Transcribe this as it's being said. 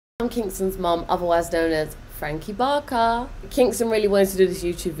I'm Kingston's mum, otherwise known as Frankie Barker. Kingston really wanted to do this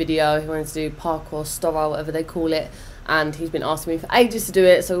YouTube video. He wanted to do parkour, storo, whatever they call it, and he's been asking me for ages to do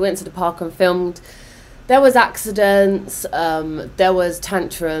it, so we went to the park and filmed. There was accidents, there was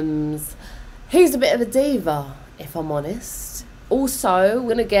tantrums. He's a bit of a diva, if I'm honest. Also, we're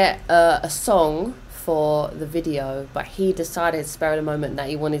gonna get a song for the video, but he decided, spare of the moment, that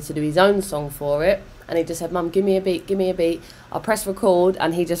he wanted to do his own song for it. And he just said, "Mum, give me a beat, give me a beat." I'll press record,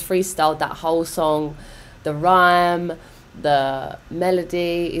 and he just freestyled that whole song. The rhyme, the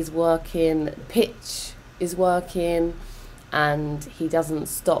melody is working, the pitch is working, and he doesn't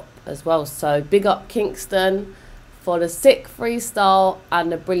stop as well. So big up Kingston for the sick freestyle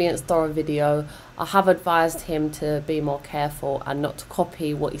and the brilliant story video. I have advised him to be more careful and not to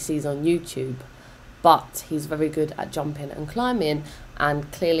copy what he sees on YouTube, but he's very good at jumping and climbing,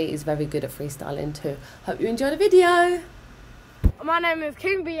 and clearly he's very good at freestyling too. Hope you enjoy the video. My name is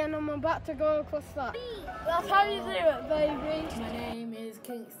King B and I'm about to go across that. That's how you do it, baby. My name is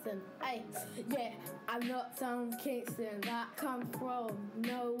Kingston. Hey, yeah, I'm not some Kingston that comes from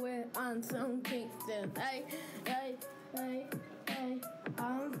nowhere. I'm some Kingston. Hey, hey, hey, hey.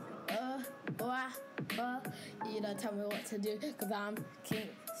 You don't tell me what to do, cause I'm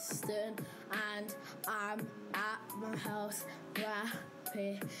Kingston and I'm at my house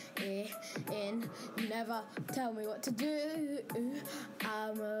rapping. You never tell me what to do.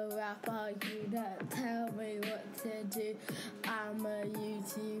 I'm a rapper, you don't tell me what to do. I'm a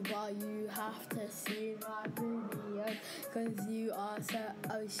YouTuber, you have to see my videos, cause you are so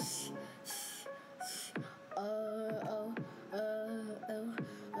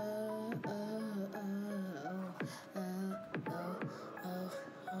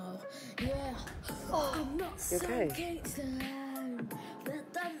yeah. I'm not so Kingston.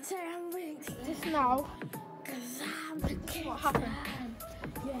 That doesn't say I'm Kingston. Just now, Cause I'm Kingston. what happened?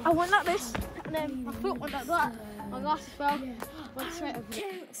 Yeah. I went like this, and then my foot went like that. My glasses fell, went straight over it.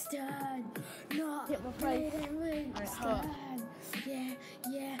 Kingston, not Hit my face. Kingston. hurt.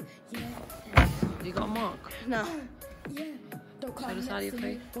 Yeah. Have you got a mark? No. Yeah. Don't come the side next of to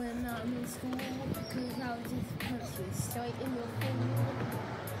your me when I'm in school, cause I'll just punch you straight in your face.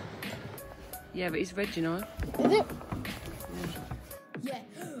 Yeah, but it's red, you know. Is it? Yeah,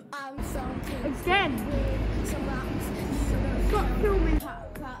 I'm some Kingston. Again. Stop filming.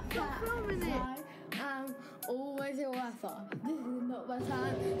 Stop filming it. I'm always a rapper. This is not my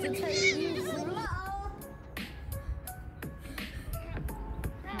time to take you slow.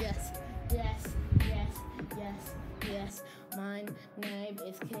 Yes. My name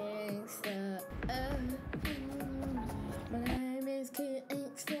is Kingston. My name is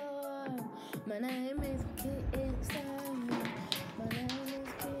Kingston. My name is Kingston. My name is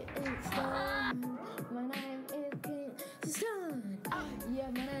Kingston. My name is Kingston. Yeah,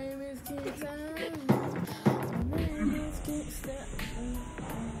 my name is Kingston. My name is Kingston.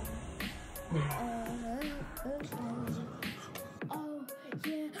 Oh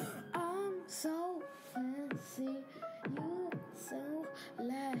yeah, I'm so fancy. You so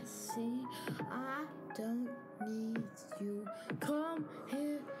lassy. I don't need you. Come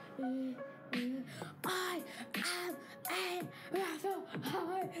here. I am a rapper. I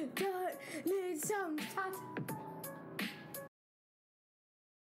don't need some chat.